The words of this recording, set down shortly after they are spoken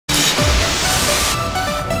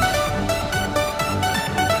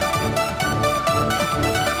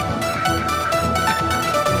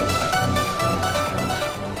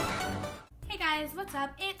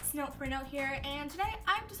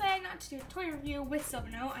to do a toy review with Silver.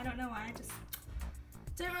 No, I don't know why, I just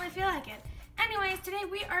didn't really feel like it. Anyways, today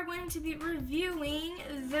we are going to be reviewing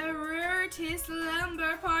the Rarity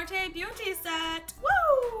Slumber Party Beauty Set.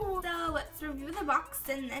 Woo! So let's review the box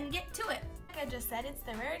and then get to it. Like I just said, it's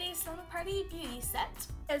the Rarity Slumber Party Beauty Set.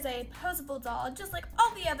 It's a posable doll, just like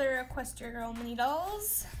all the other Equestria Girl mini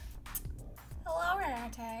dolls. Hello,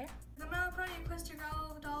 Rarity. The My Little Pony Equestria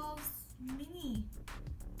Girl dolls mini.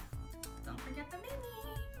 Don't forget the mini.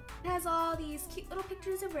 It has all these cute little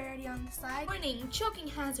pictures of Rarity on the side. Warning, choking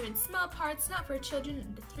hazard, small parts not for children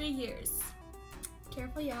under 3 years.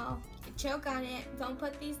 Careful, y'all. You can choke on it. Don't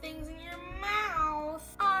put these things in your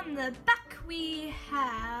mouth. On the back, we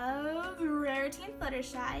have Rarity and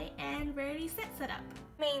Fluttershy and Rarity set up.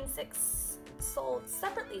 Main 6 sold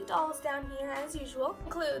separately. Dolls down here as usual.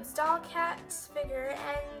 Includes doll, cat, figure,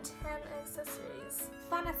 and 10 accessories.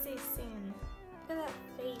 Fantasy scene. Look at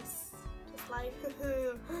that face. Just like,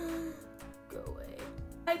 go away.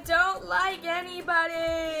 I don't like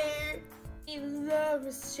anybody. He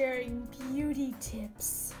loves sharing beauty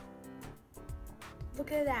tips.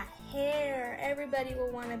 Look at that hair. Everybody will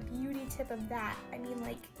want a beauty tip of that. I mean,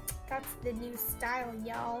 like, that's the new style,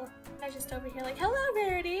 y'all. I'm just over here like, hello,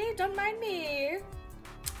 Rarity. Don't mind me.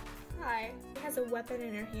 Hi. She has a weapon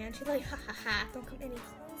in her hand. She's like, ha ha ha. Don't come any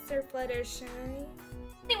closer, Fluttershy.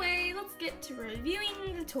 Anyway, let's get to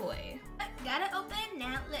reviewing the toy. Got it open,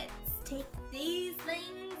 now let's take these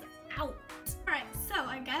things out. Alright, so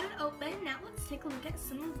I got it open, now let's take a look at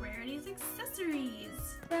some of Rarity's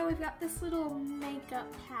accessories. So we've got this little makeup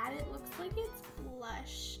pad, it looks like it's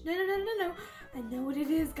blush. No, I know what it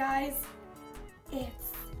is, guys.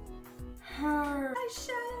 It's her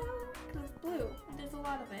eyeshadow. It's blue, and there's a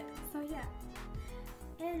lot of it, so yeah.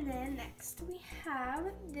 And then next we have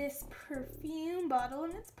this perfume bottle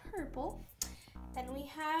and it's purple. Then we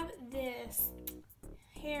have this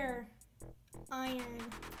hair iron.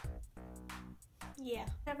 Yeah,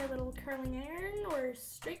 have a little curling iron or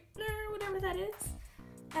straightener, whatever that is.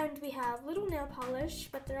 And we have little nail polish,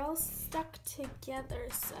 but they're all stuck together,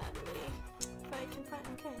 sadly. If I can find,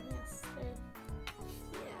 okay, yes,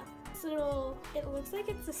 yeah. This little, it looks like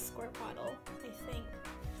it's a squirt bottle, I think.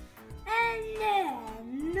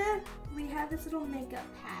 And then we have this little makeup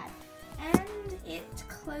pad, and it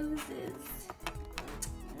closes.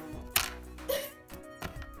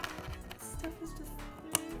 Stuff is just,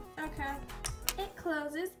 okay. It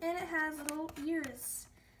closes, and it has little ears.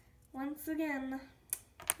 Once again,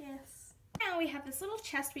 yes. Now we have this little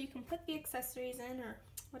chest where you can put the accessories in, or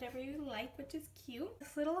whatever you like, which is cute.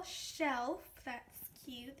 This little shelf that's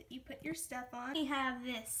cute that you put your stuff on. We have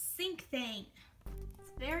this sink thing.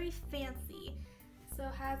 Very fancy. So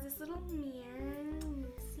it has this little mirror.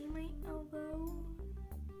 See my elbow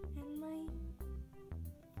and my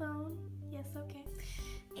phone? Yes, okay.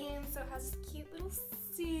 And so it has this cute little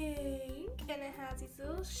sink, and it has these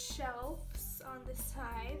little shelves on the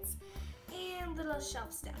sides and little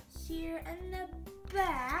shelves down here, and the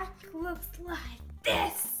back looks like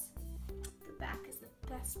this. The back is the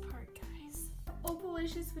best part, guys.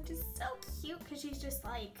 Opalicious, which is so cute because she's just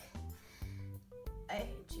like, I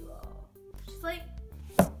hate you all. She's like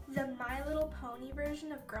the My Little Pony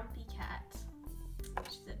version of Grumpy Cat.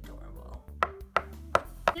 She's adorable.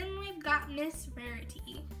 Then we've got Miss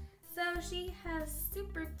Rarity. So she has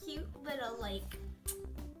super cute little like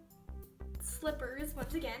slippers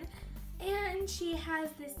once again. And she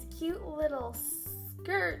has this cute little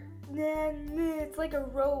skirt. And it's like a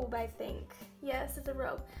robe, I think. Yes, it's a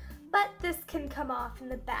robe. But this can come off in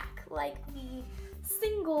the back like the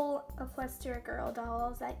single Equestria Girl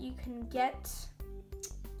dolls that you can get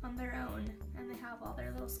on their own, and they have all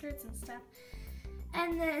their little skirts and stuff.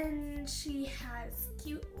 And then she has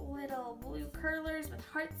cute little blue curlers with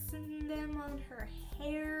hearts in them on her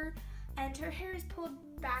hair, and her hair is pulled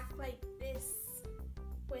back like this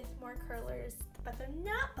with more curlers, but they're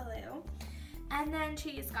not blue. And then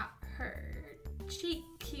she's got her cheek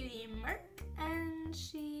cutie mark, and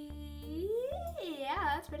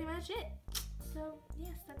yeah, that's pretty much it. So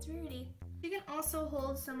yes, that's Rarity. You can also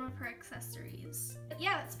hold some of her accessories. But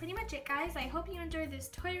yeah, that's pretty much it, guys. I hope you enjoyed this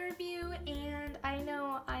toy review, and I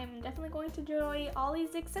know I'm definitely going to enjoy all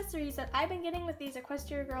these accessories that I've been getting with these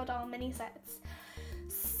Equestria Girl doll mini sets.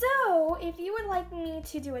 So if you would like me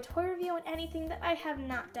to do a toy review on anything that I have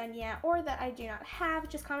not done yet or that I do not have,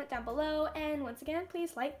 just comment down below. And once again,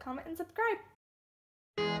 please like, comment, and subscribe.